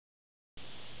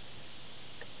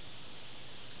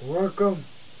Welcome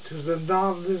to the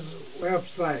Novelist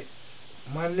website.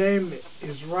 My name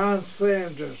is Ron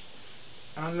Sanders.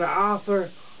 I'm the author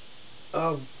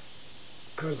of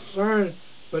Concern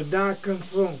But Not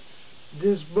Consumed.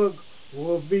 This book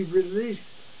will be released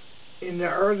in the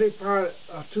early part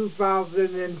of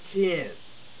 2010.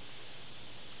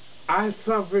 I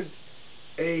suffered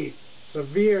a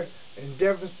severe and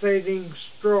devastating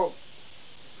stroke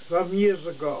some years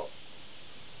ago.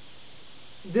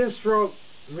 This stroke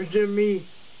rendered me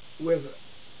with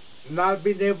not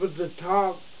being able to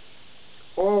talk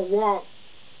or walk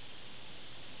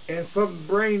and some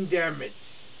brain damage.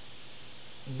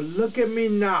 But look at me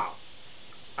now.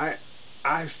 I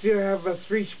still have a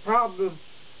speech problem,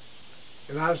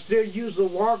 and I still use a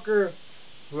walker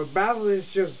for battle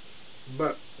issues,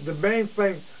 but the main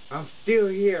thing, I'm still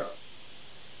here.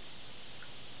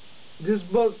 This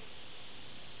book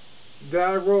that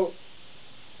I wrote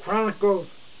chronicles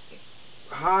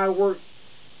how I worked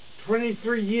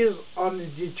 23 years on the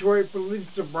Detroit Police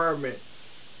Department.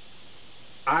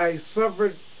 I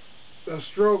suffered a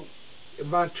stroke in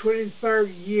my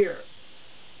 23rd year.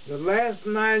 The last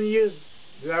 9 years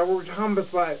that I worked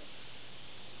homicide,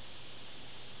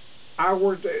 I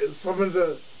worked some of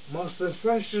the most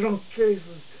sensational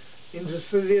cases in the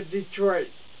city of Detroit.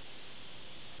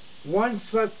 One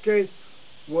such case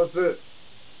was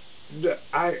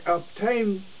I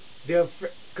obtained the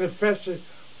confession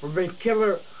from a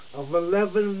killer of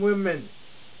 11 women.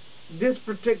 This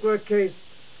particular case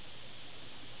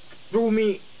threw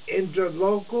me into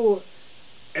local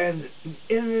and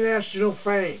international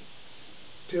fame,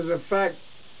 to the fact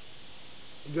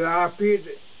that I appeared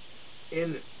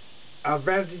in a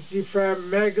Vanity Fair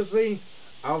magazine.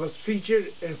 I was featured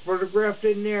and photographed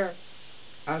in there.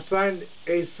 I signed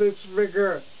a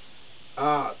six-figure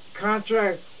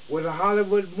contract with a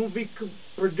Hollywood movie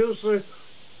producer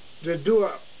to do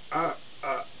a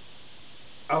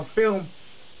film,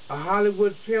 a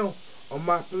Hollywood film on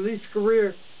my police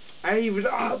career. I even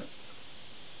have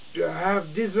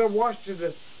Denzel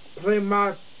Washington play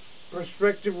my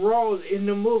prospective role in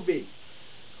the movie.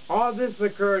 All this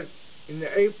occurred in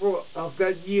April of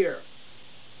that year.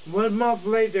 1 month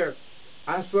later,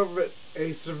 I suffered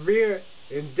a severe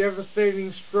and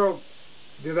devastating stroke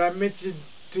that I mentioned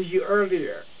to you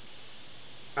earlier.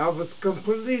 I was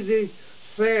completely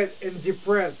sad and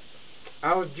depressed.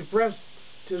 I was depressed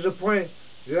to the point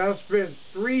that I spent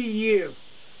 3 years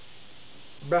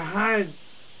behind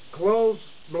closed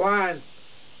blinds,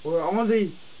 where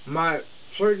only my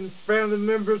certain family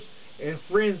members and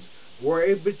friends were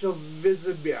able to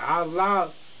visit me,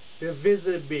 allowed to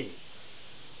visit me.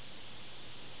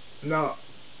 Now,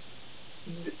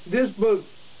 this book,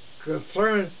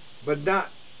 Concerned But Not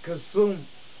Consumed,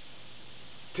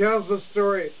 tells the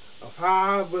story of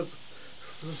how I was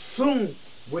consumed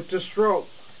with the stroke.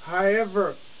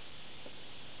 However,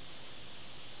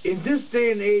 in this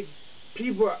day and age,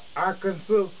 people are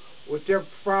consumed with their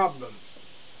problems,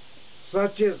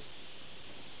 such as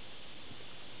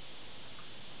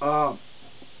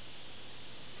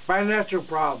financial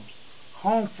problems,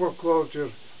 home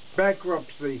foreclosures,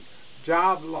 bankruptcy,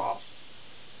 job loss,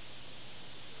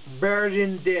 buried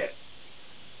in debt,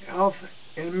 health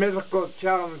and medical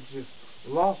challenges,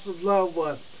 loss of loved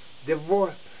ones,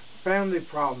 divorce, family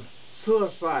problems,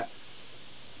 suicide,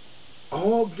 a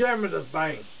whole gamut of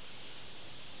things.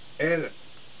 And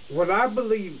what I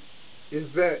believe is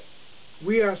that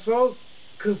we are so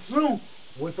consumed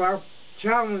with our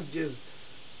challenges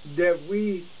that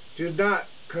we do not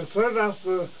concern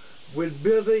ourselves with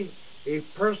building a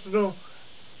personal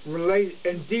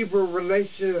and deeper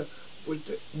relationship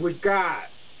with God.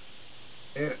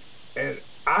 And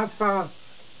I found,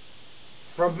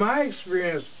 from my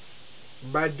experience,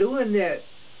 by doing that,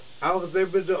 I was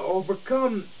able to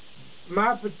overcome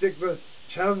my particular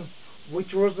challenge, which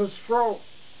was a stroke.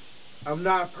 I'm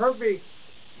not perfect,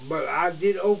 but I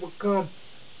did overcome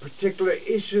particular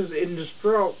issues in the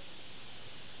stroke.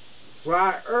 So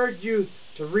I urge you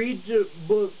to read the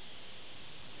book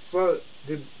so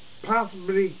that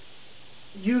possibly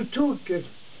you too can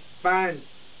find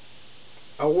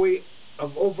a way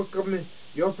of overcoming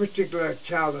your particular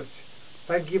challenge.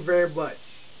 Thank you very much.